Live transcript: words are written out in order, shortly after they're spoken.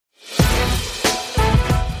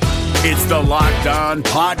It's the Locked On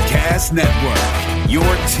Podcast Network, your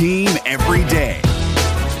team every day.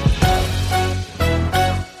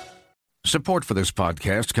 Support for this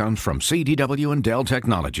podcast comes from CDW and Dell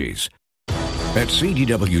Technologies. At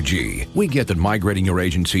CDWG, we get that migrating your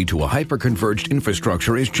agency to a hyper-converged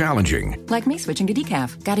infrastructure is challenging. Like me switching to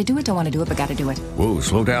decaf. Gotta do it, don't want to do it, but gotta do it. Whoa,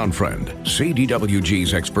 slow down, friend.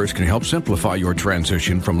 CDWG's experts can help simplify your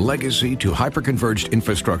transition from legacy to hyper-converged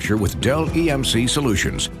infrastructure with Dell EMC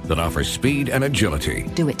solutions that offer speed and agility.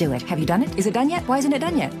 Do it. Have you done it? Is it done yet? Why isn't it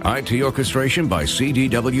done yet? IT orchestration by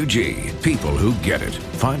CDWG. People who get it.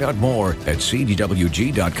 Find out more at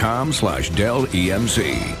cdwg.com/Dell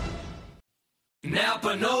EMC.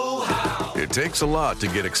 Napa know-how. It takes a lot to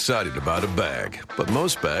get excited about a bag, but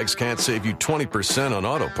most bags can't save you 20% on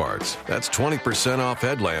auto parts. That's 20% off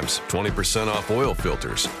headlamps, 20% off oil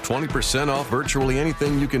filters, 20% off virtually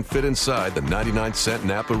anything you can fit inside the 99-cent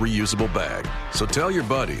Napa reusable bag. So tell your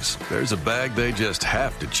buddies, there's a bag they just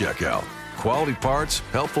have to check out. Quality parts,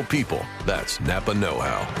 helpful people. That's Napa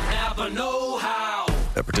know-how. Napa know-how.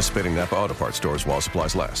 At participating Napa Auto Parts stores while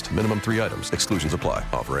supplies last. Minimum 3 items. Exclusions apply.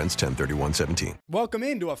 Offer ends 10/31/17. Welcome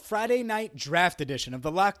into a Friday night draft edition of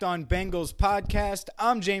the Locked On Bengals podcast.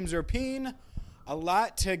 I'm James Rapien. A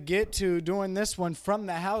lot to get to doing this one from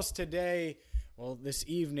the house today, this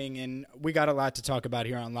evening, and we got a lot to talk about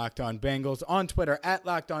here on Locked On Bengals. On Twitter, at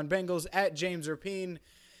Locked On Bengals, at James Rapien.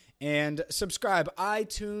 And subscribe,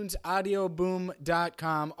 iTunes,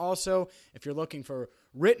 audioboom.com. Also, if you're looking for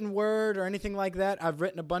written word or anything like that, I've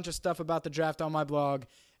written a bunch of stuff about the draft on my blog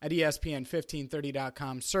at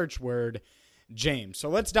ESPN1530.com. Search word James. So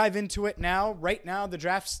let's dive into it now. Right now, the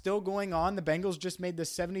draft's still going on. The Bengals just made the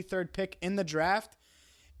 73rd pick in the draft,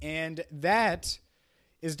 and that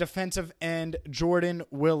is defensive end Jordan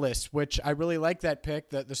Willis, which I really like that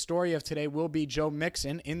pick. The story of today will be Joe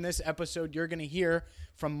Mixon. In this episode, you're going to hear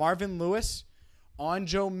from Marvin Lewis on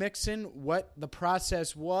Joe Mixon, what the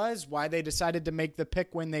process was, why they decided to make the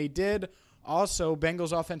pick when they did. Also,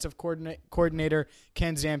 Bengals offensive coordinator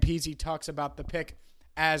Ken Zampese talks about the pick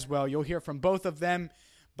as well. You'll hear from both of them.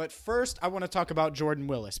 But first, I want to talk about Jordan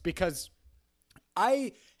Willis because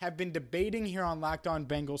I have been debating here on Locked On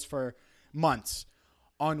Bengals for months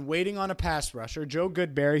on waiting on a pass rusher. Joe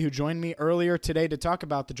Goodberry, who joined me earlier today to talk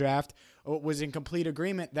about the draft, was in complete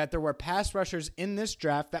agreement that there were pass rushers in this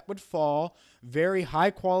draft that would fall, very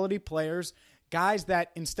high-quality players, guys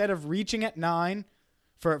that instead of reaching at 9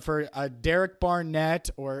 for a Derek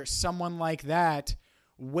Barnett or someone like that,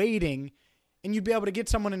 waiting, and you'd be able to get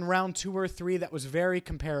someone in round 2 or 3 that was very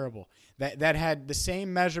comparable, that had the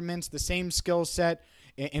same measurements, the same skill set,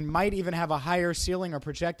 and might even have a higher ceiling or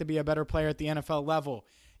project to be a better player at the NFL level.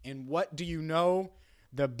 And what do you know?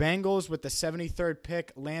 The Bengals, with the 73rd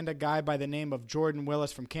pick, land a guy by the name of Jordan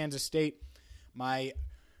Willis from Kansas State. My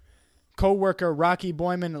coworker, Rocky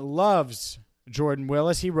Boyman, loves Jordan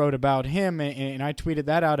Willis. He wrote about him, and I tweeted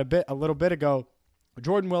that out a little bit ago.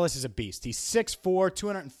 Jordan Willis is a beast. He's 6'4",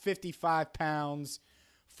 255 pounds,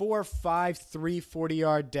 4.53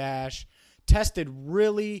 40-yard dash, tested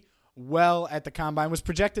really well at the combine, was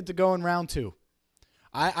projected to go in round 2.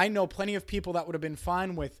 I know plenty of people that would have been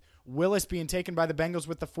fine with Willis being taken by the Bengals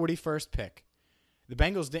with the 41st pick. The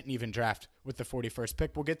Bengals didn't even draft with the 41st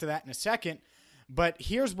pick. We'll get to that in a second. But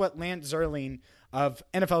here's what Lance Zierlein of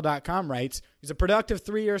NFL.com writes. He's a productive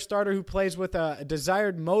 3-year starter who plays with a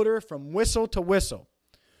desired motor from whistle to whistle.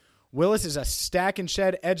 Willis is a stack and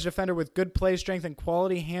shed edge defender with good play strength and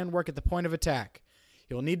quality handwork at the point of attack.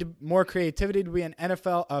 He'll need more creativity to be an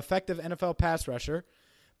effective NFL pass rusher,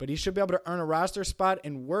 but he should be able to earn a roster spot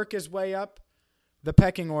and work his way up the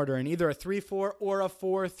pecking order in either a 3-4 or a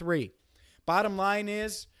 4-3. Bottom line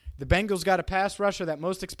is the Bengals got a pass rusher that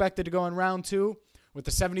most expected to go in round 2 with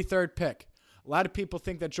the 73rd pick. A lot of people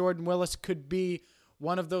think that Jordan Willis could be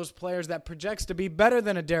one of those players that projects to be better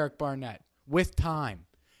than a Derek Barnett with time.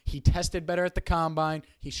 He tested better at the combine.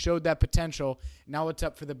 He showed that potential. Now it's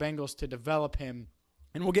up for the Bengals to develop him.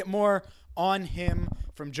 And we'll get more on him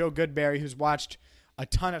from Joe Goodberry, who's watched a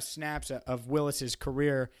ton of snaps of Willis's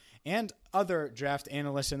career, and other draft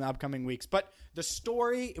analysts in the upcoming weeks. But the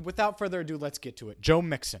story, without further ado, let's get to it. Joe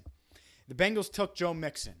Mixon. The Bengals took Joe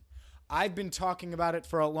Mixon. I've been talking about it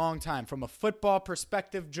for a long time. From a football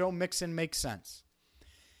perspective, Joe Mixon makes sense.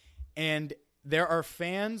 And there are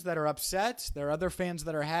fans that are upset. There are other fans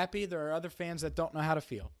that are happy. There are other fans that don't know how to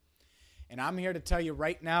feel. And I'm here to tell you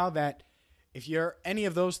right now that if you're any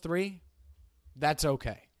of those three, that's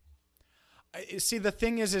okay. See, the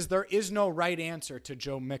thing is there is no right answer to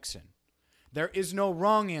Joe Mixon. There is no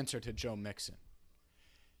wrong answer to Joe Mixon.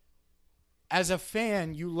 As a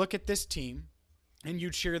fan, you look at this team and you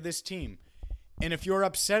cheer this team. And if you're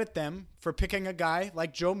upset at them for picking a guy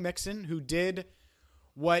like Joe Mixon, who did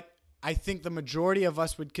what I think the majority of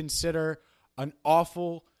us would consider an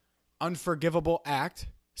awful, unforgivable act,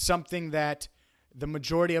 something that the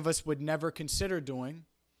majority of us would never consider doing,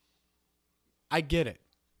 I get it.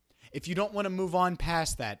 If you don't want to move on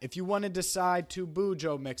past that, if you want to decide to boo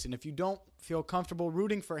Joe Mixon, if you don't feel comfortable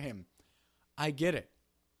rooting for him, I get it.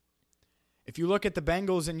 If you look at the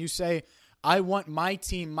Bengals and you say, I want my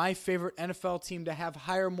team, my favorite NFL team, to have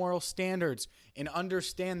higher moral standards and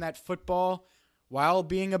understand that football, while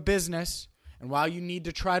being a business and while you need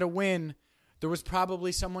to try to win, there was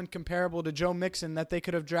probably someone comparable to Joe Mixon that they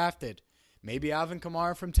could have drafted. Maybe Alvin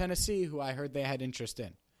Kamara from Tennessee, who I heard they had interest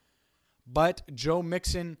in. But Joe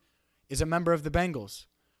Mixon is a member of the Bengals.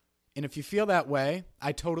 And if you feel that way,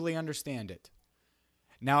 I totally understand it.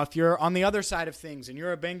 Now, if you're on the other side of things and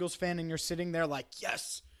you're a Bengals fan and you're sitting there like,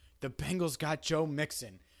 yes, the Bengals got Joe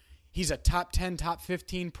Mixon. He's a top 10, top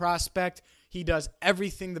 15 prospect. He does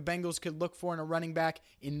everything the Bengals could look for in a running back,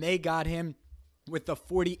 and they got him with the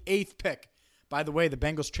 48th pick. By the way, the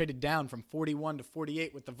Bengals traded down from 41 to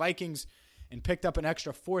 48 with the Vikings and picked up an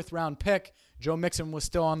extra 4th-round pick. Joe Mixon was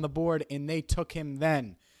still on the board, and they took him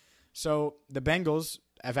then. So the Bengals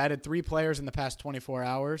have added 3 players in the past 24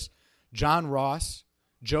 hours, John Ross,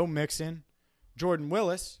 Joe Mixon, Jordan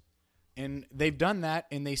Willis, and they've done that,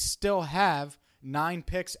 and they still have 9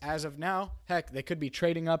 picks as of now. Heck, they could be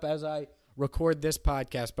trading up as I record this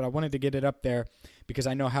podcast, but I wanted to get it up there because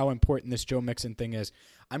I know how important this Joe Mixon thing is.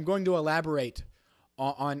 I'm going to elaborate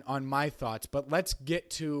on my thoughts, but let's get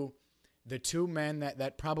to the 2 men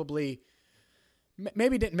that probably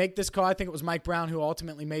maybe didn't make this call. I think it was Mike Brown who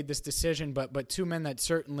ultimately made this decision, but 2 men that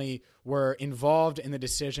certainly were involved in the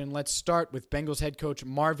decision. Let's start with Bengals head coach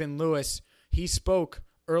Marvin Lewis. He spoke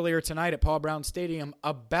earlier tonight at Paul Brown Stadium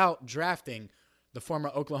about drafting the former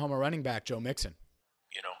Oklahoma running back Joe Mixon.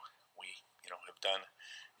 We have done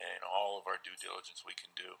all of our due diligence we can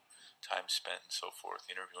do, time spent and so forth,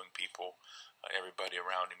 interviewing people, everybody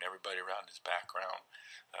around him, everybody around his background,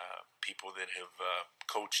 people that have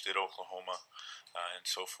coached at Oklahoma and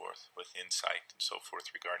so forth, with insight and so forth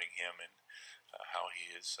regarding him and how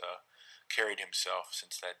he has carried himself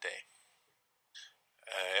since that day.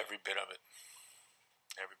 Every bit of it.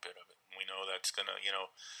 Every bit of it. We know that's going to,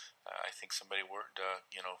 I think somebody word,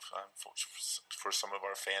 for some of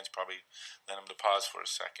our fans, probably let them to pause for a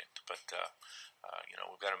second. But,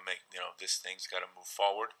 we've got to make, this thing's got to move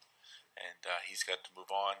forward. And he's got to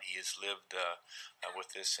move on. He has lived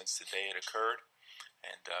with this since the day it occurred.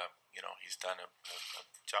 And, he's done a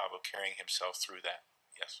job of carrying himself through that.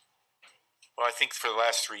 Yes. Well, I think for the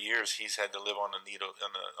last 3 years, he's had to live on a needle,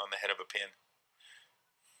 on the head of a pin.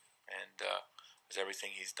 And, as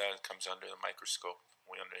everything he's done comes under the microscope.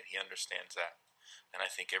 He understands that. And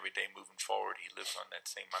I think every day moving forward, he lives under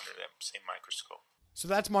that same microscope.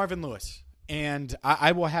 So that's Marvin Lewis. And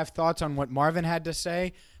I will have thoughts on what Marvin had to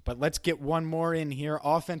say, but let's get one more in here.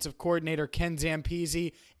 Offensive coordinator Ken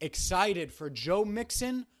Zampese, excited for Joe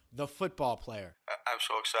Mixon, the football player. I'm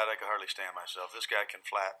so excited I can hardly stand myself. This guy can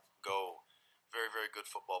flat go. Very, very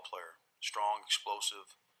good football player. Strong,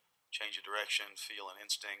 explosive, change of direction, feel and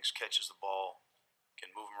instincts, catches the ball,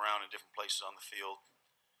 can move him around in different places on the field.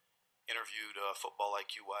 Interviewed football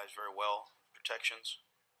IQ-wise very well. Protections,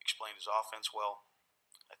 explained his offense well.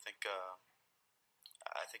 I think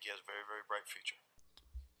he has a very, very bright future.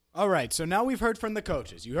 All right, so now we've heard from the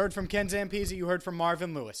coaches. You heard from Ken Zampese. You heard from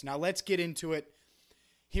Marvin Lewis. Now let's get into it.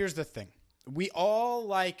 Here's the thing. We all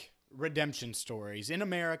like redemption stories. In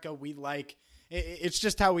America, it's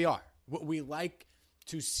just how we are. We like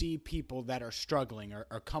to see people that are struggling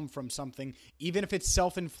or come from something, even if it's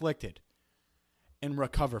self-inflicted, and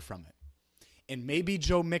recover from it. And maybe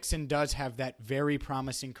Joe Mixon does have that very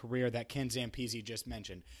promising career that Ken Zampese just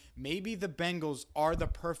mentioned. Maybe the Bengals are the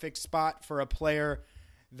perfect spot for a player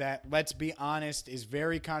that, let's be honest, is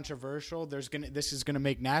very controversial. This is going to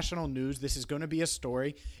make national news. This is going to be a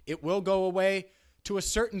story. It will go away to a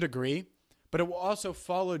certain degree, but it will also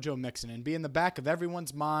follow Joe Mixon and be in the back of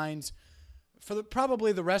everyone's minds for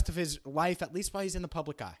probably the rest of his life, at least while he's in the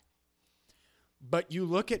public eye. But you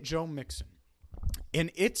look at Joe Mixon,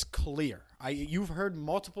 and it's clear. You've heard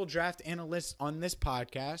multiple draft analysts on this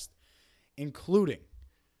podcast, including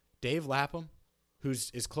Dave Lapham,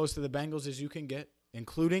 who's as close to the Bengals as you can get,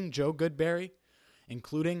 including Joe Goodberry,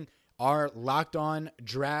 including our Locked On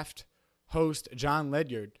Draft host, John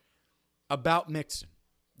Ledyard, about Mixon.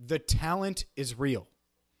 The talent is real,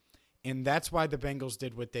 and that's why the Bengals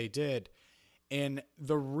did what they did. And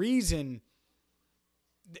the reason,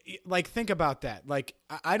 think about that.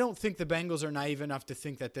 I don't think the Bengals are naive enough to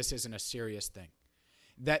think that this isn't a serious thing.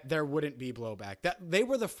 that there wouldn't be blowback. That they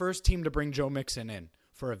were the first team to bring Joe Mixon in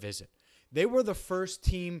for a visit. They were the first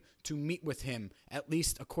team to meet with him, at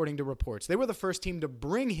least according to reports. They were the first team to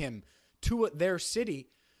bring him to their city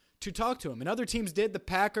to talk to him. And other teams did, the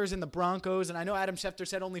Packers and the Broncos, and I know Adam Schefter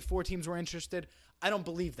said only 4 teams were interested. I don't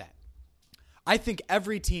believe that. I think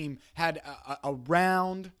every team had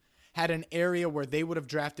had an area where they would have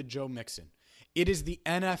drafted Joe Mixon. It is the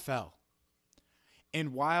NFL.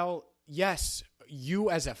 And while, yes, you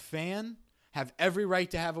as a fan have every right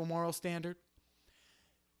to have a moral standard,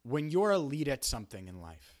 when you're elite at something in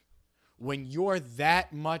life, when you're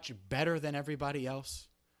that much better than everybody else,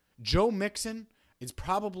 Joe Mixon is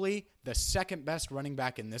probably the second best running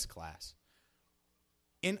back in this class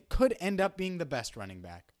and could end up being the best running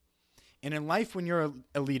back. And in life, when you're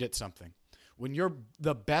elite at something, when you're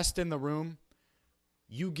the best in the room,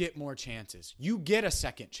 you get more chances. You get a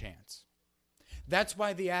second chance. That's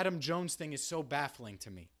why the Adam Jones thing is so baffling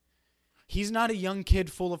to me. He's not a young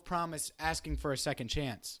kid full of promise asking for a second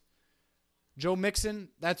chance. Joe Mixon,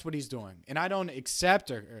 that's what he's doing. And I don't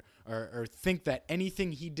accept or think that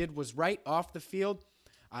anything he did was right off the field.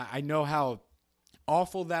 I know how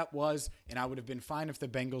awful that was, and I would have been fine if the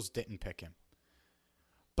Bengals didn't pick him.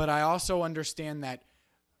 But I also understand that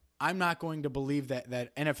I'm not going to believe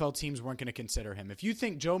that NFL teams weren't going to consider him. If you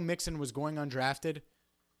think Joe Mixon was going undrafted,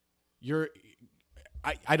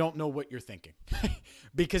 I don't know what you're thinking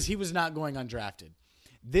because he was not going undrafted.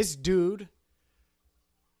 This dude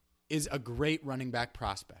is a great running back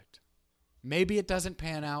prospect. Maybe it doesn't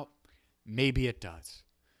pan out. Maybe it does.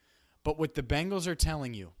 But what the Bengals are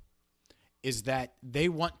telling you is that they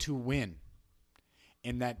want to win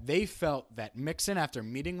and that they felt that Mixon, after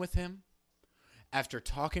meeting with him, after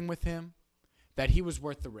talking with him, that he was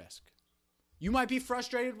worth the risk. You might be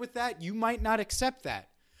frustrated with that. You might not accept that.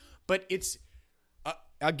 But it's...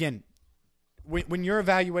 Again, when you're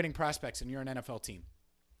evaluating prospects and you're an NFL team,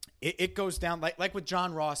 it goes down like with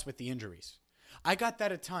John Ross with the injuries. I got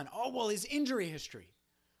that a ton. Oh, well, his injury history.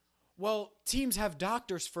 Well, teams have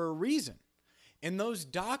doctors for a reason. And those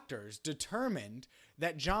doctors determined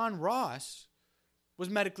that John Ross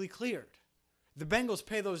was medically cleared. The Bengals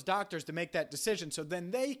pay those doctors to make that decision so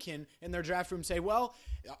then they can, in their draft room, say, well,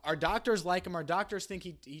 our doctors like him. Our doctors think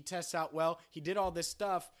he tests out well. He did all this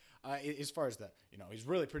stuff. As far as he's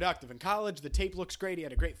really productive in college. The tape looks great. He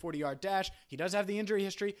had a great 40-yard dash. He does have the injury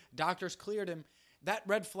history. Doctors cleared him. That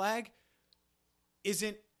red flag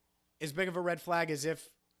isn't as big of a red flag as if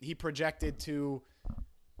he projected to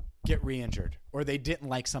get re-injured or they didn't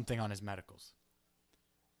like something on his medicals.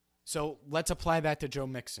 So let's apply that to Joe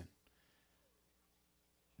Mixon.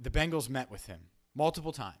 The Bengals met with him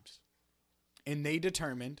multiple times, and they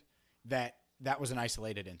determined that was an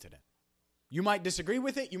isolated incident. You might disagree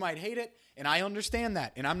with it. You might hate it. And I understand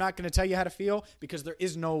that. And I'm not going to tell you how to feel because there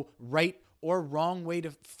is no right or wrong way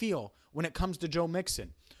to feel when it comes to Joe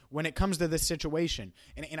Mixon, when it comes to this situation.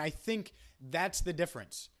 And I think that's the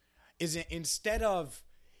difference. Is instead of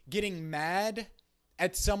getting mad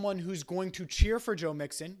at someone who's going to cheer for Joe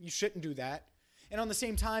Mixon, you shouldn't do that. And on the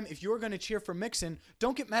same time, if you're going to cheer for Mixon,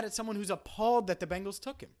 don't get mad at someone who's appalled that the Bengals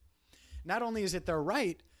took him. Not only is it their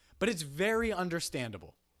right, but it's very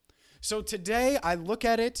understandable. So today I look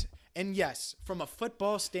at it, and yes, from a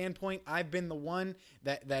football standpoint, I've been the one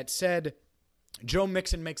that said Joe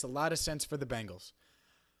Mixon makes a lot of sense for the Bengals.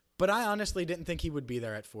 But I honestly didn't think he would be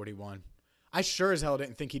there at 41. I sure as hell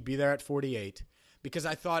didn't think he'd be there at 48 because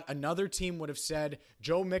I thought another team would have said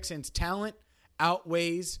Joe Mixon's talent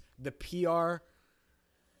outweighs the PR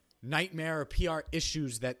nightmare or PR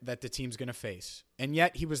issues that the team's going to face. And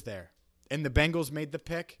yet he was there. And the Bengals made the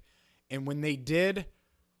pick. And when they did,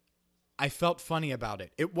 I felt funny about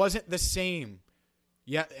it. It wasn't the same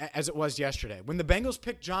as it was yesterday. When the Bengals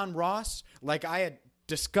picked John Ross, like I had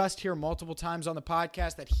discussed here multiple times on the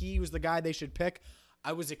podcast that he was the guy they should pick,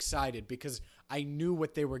 I was excited because I knew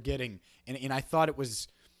what they were getting, and I thought it was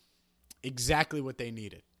exactly what they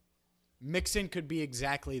needed. Mixon could be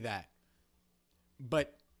exactly that.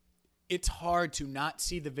 But it's hard to not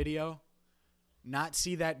see the video, not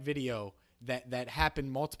see that video that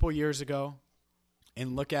happened multiple years ago,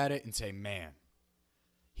 and look at it and say, man,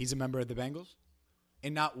 he's a member of the Bengals,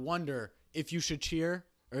 and not wonder if you should cheer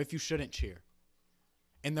or if you shouldn't cheer.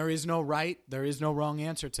 And there is no right, there is no wrong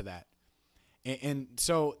answer to that. And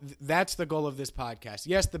so that's the goal of this podcast.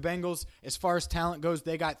 Yes, the Bengals, as far as talent goes,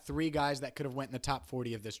 they got 3 guys that could have went in the top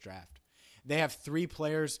 40 of this draft. They have 3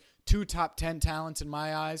 players, 2 top 10 talents in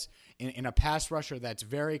my eyes, in a pass rusher that's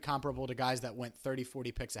very comparable to guys that went 30,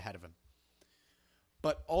 40 picks ahead of him.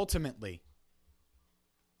 But ultimately,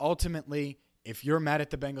 if you're mad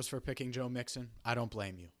at the Bengals for picking Joe Mixon, I don't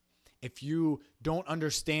blame you. If you don't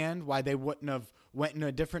understand why they wouldn't have went in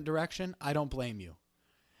a different direction, I don't blame you.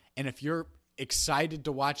 And if you're excited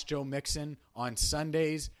to watch Joe Mixon on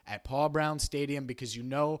Sundays at Paul Brown Stadium because you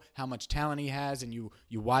know how much talent he has and you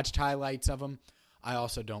watched highlights of him, I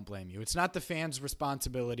also don't blame you. It's not the fans'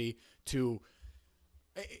 responsibility to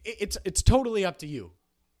 – it's totally up to you.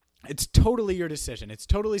 It's totally your decision. It's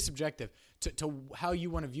totally subjective to how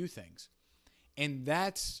you want to view things. And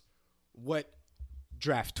that's what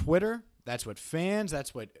draft Twitter, that's what fans,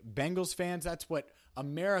 that's what Bengals fans, that's what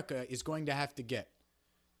America is going to have to get.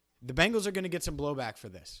 The Bengals are going to get some blowback for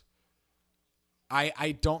this.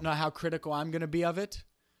 I don't know how critical I'm going to be of it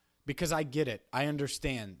because I get it. I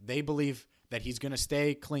understand. They believe that he's going to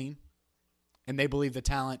stay clean, and they believe the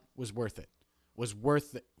talent was worth it, was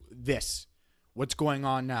worth this. What's going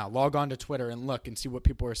on now? Log on to Twitter and look and see what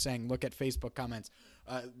people are saying. Look at Facebook comments.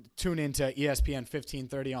 Tune into ESPN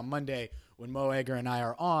 1530 on Monday when Mo Egger and I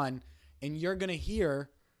are on, and you're going to hear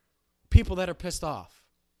people that are pissed off.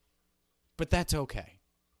 But that's okay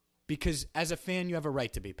because as a fan, you have a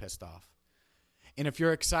right to be pissed off. And if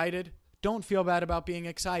you're excited, don't feel bad about being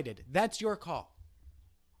excited. That's your call.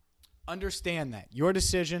 Understand that. Your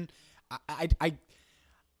decision.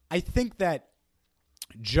 I think that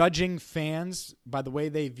judging fans by the way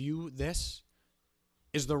they view this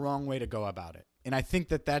is the wrong way to go about it. And I think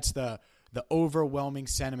that that's the overwhelming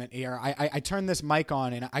sentiment here. I turned this mic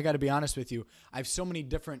on, and I got to be honest with you. I have so many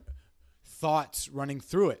different thoughts running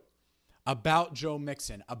through it about Joe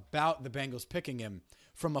Mixon, about the Bengals picking him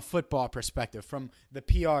from a football perspective, from the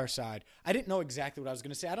PR side. I didn't know exactly what I was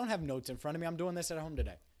going to say. I don't have notes in front of me. I'm doing this at home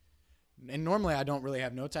today. And normally I don't really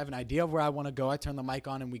have notes. I have an idea of where I want to go. I turn the mic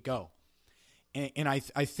on and we go. And I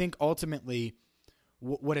think ultimately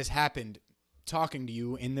what has happened talking to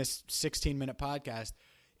you in this 16-minute podcast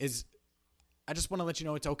is I just want to let you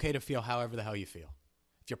know it's okay to feel however the hell you feel.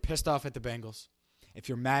 If you're pissed off at the Bengals, if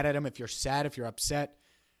you're mad at them, if you're sad, if you're upset,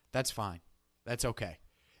 that's fine. That's okay.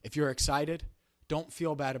 If you're excited, don't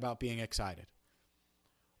feel bad about being excited.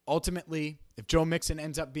 Ultimately, if Joe Mixon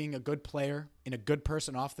ends up being a good player and a good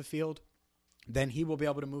person off the field, then he will be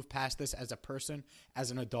able to move past this as a person,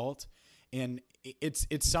 as an adult. And it's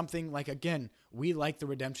something like, again, we like the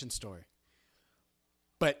redemption story.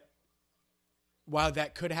 But while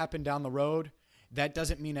that could happen down the road, that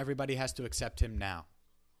doesn't mean everybody has to accept him now.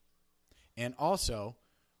 And also,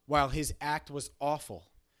 while his act was awful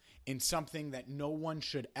and something that no one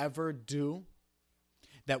should ever do,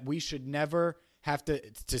 that we should never have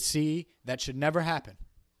to see, that should never happen.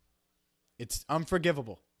 It's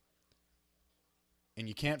unforgivable. And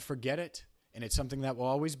you can't forget it, and it's something that will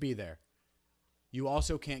always be there. You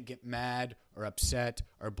also can't get mad or upset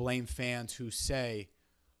or blame fans who say,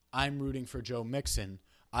 I'm rooting for Joe Mixon.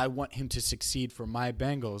 I want him to succeed for my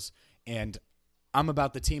Bengals, and I'm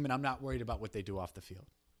about the team, and I'm not worried about what they do off the field.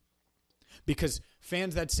 Because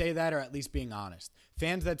fans that say that are at least being honest.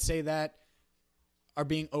 Fans that say that are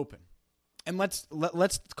being open. And let's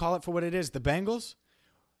call it for what it is. The Bengals,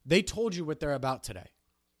 they told you what they're about today.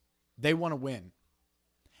 They want to win.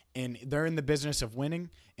 And they're in the business of winning.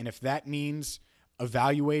 And if that means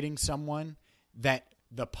evaluating someone that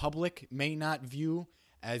the public may not view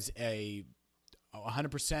as a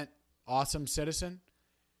 100% awesome citizen,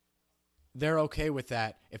 they're okay with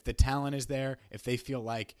that if the talent is there, if they feel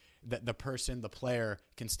like that the person, the player,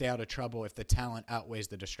 can stay out of trouble if the talent outweighs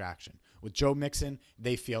the distraction. With Joe Mixon,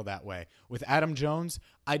 they feel that way. With Adam Jones,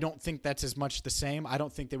 I don't think that's as much the same. I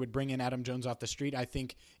don't think they would bring in Adam Jones off the street. I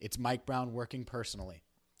think it's Mike Brown working personally.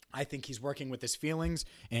 I think he's working with his feelings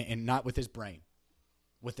and not with his brain.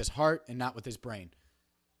 With his heart and not with his brain.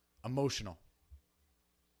 Emotional.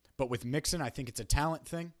 But with Mixon, I think it's a talent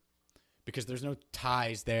thing because there's no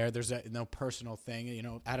ties there. There's no personal thing. You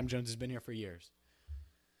know, Adam Jones has been here for years.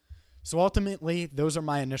 So ultimately, those are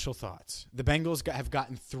my initial thoughts. The Bengals have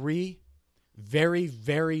gotten 3 very,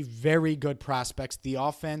 very, very good prospects. The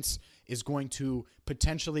offense is going to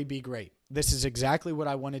potentially be great. This is exactly what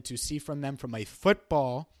I wanted to see from them from a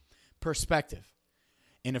football perspective.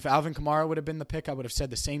 And if Alvin Kamara would have been the pick, I would have said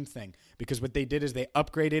the same thing. Because what they did is they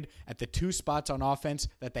upgraded at the 2 spots on offense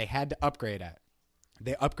that they had to upgrade at.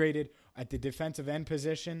 They upgraded at the defensive end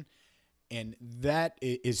position, and that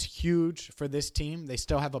is huge for this team. They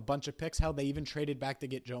still have a bunch of picks. Hell, they even traded back to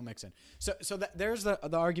get Joe Mixon. So there's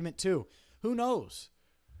the argument too. Who knows?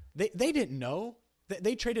 They didn't know.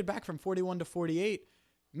 They traded back from 41 to 48.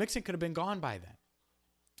 Mixon could have been gone by then.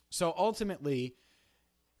 So ultimately,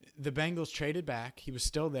 the Bengals traded back. He was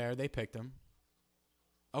still there. They picked him.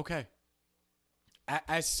 Okay.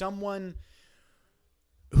 As someone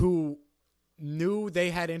who knew they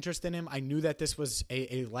had interest in him, I knew that this was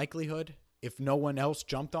a likelihood if no one else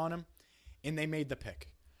jumped on him. and they made the pick.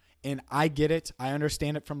 And I get it. I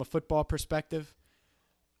understand it from a football perspective.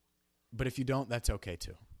 But if you don't, that's okay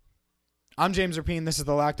too. I'm James Rapien. This is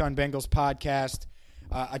the Locked On Bengals podcast.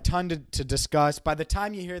 A ton to discuss. By the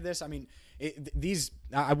time you hear this, I mean,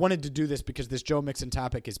 I wanted to do this because this Joe Mixon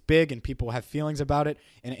topic is big and people have feelings about it.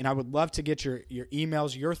 And I would love to get your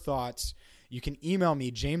emails, your thoughts. You can email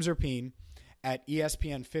me, James Rapien, at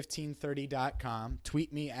ESPN1530.com.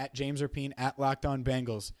 Tweet me at James Rapien at Locked On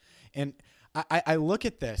Bengals. And I look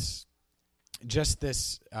at this, just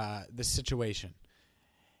this situation,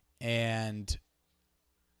 and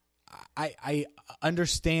I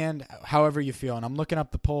understand however you feel. And I'm looking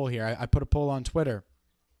up the poll here. I put a poll on Twitter,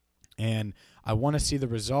 and I want to see the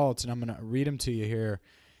results, and I'm going to read them to you here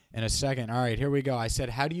in a second. All right, here we go. I said,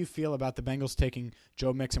 how do you feel about the Bengals taking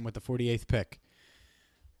Joe Mixon with the 48th pick?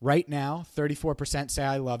 Right now, 34% say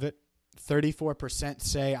I love it, 34%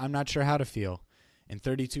 say I'm not sure how to feel, and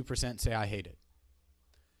 32% say I hate it.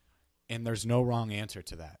 And there's no wrong answer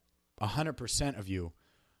to that. 100% of you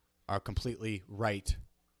are completely right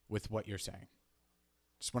with what you're saying.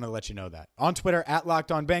 Just want to let you know that. On Twitter, at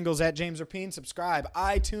Locked On Bengals, at James Rapien. Subscribe,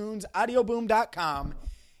 iTunes, audioboom.com,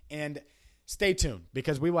 and stay tuned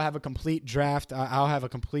because we will have a complete draft. I'll have a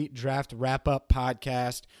complete draft wrap-up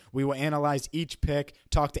podcast. We will analyze each pick,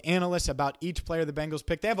 talk to analysts about each player the Bengals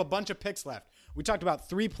pick. They have a bunch of picks left. We talked about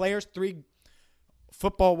 3 players, 3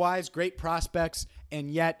 football-wise great prospects,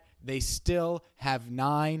 and yet they still have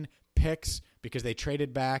 9 picks because they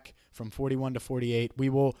traded back from 41 to 48. We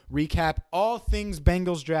will recap all things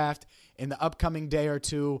Bengals draft in the upcoming day or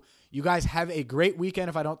two. You guys have a great weekend.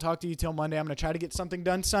 If I don't talk to you till Monday, I'm going to try to get something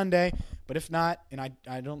done Sunday. But if not, and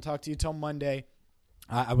I don't talk to you till Monday,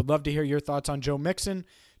 I would love to hear your thoughts on Joe Mixon.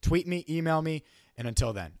 Tweet me, email me, and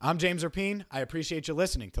until then, I'm James Rapien. I appreciate you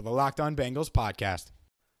listening to the Locked On Bengals podcast.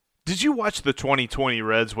 Did you watch the 2020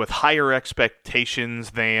 Reds with higher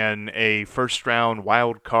expectations than a first-round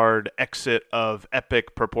wild card exit of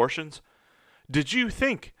epic proportions? Did you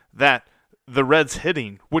think that the Reds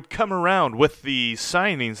hitting would come around with the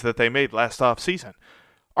signings that they made last offseason?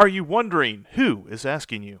 Are you wondering who is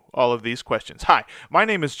asking you all of these questions? Hi, my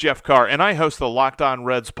name is Jeff Carr, and I host the Locked On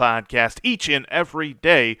Reds podcast each and every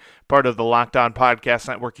day, part of the Locked On Podcast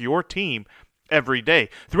Network, your team every day.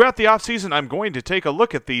 Throughout the offseason, I'm going to take a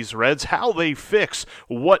look at these Reds, how they fix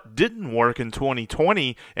what didn't work in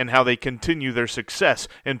 2020, and how they continue their success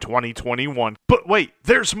in 2021. But wait,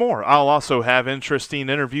 there's more. I'll also have interesting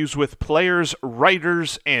interviews with players,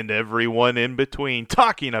 writers, and everyone in between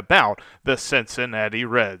talking about the Cincinnati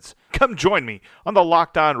Reds. Come join me on the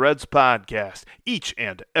Locked On Reds podcast each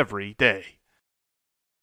and every day.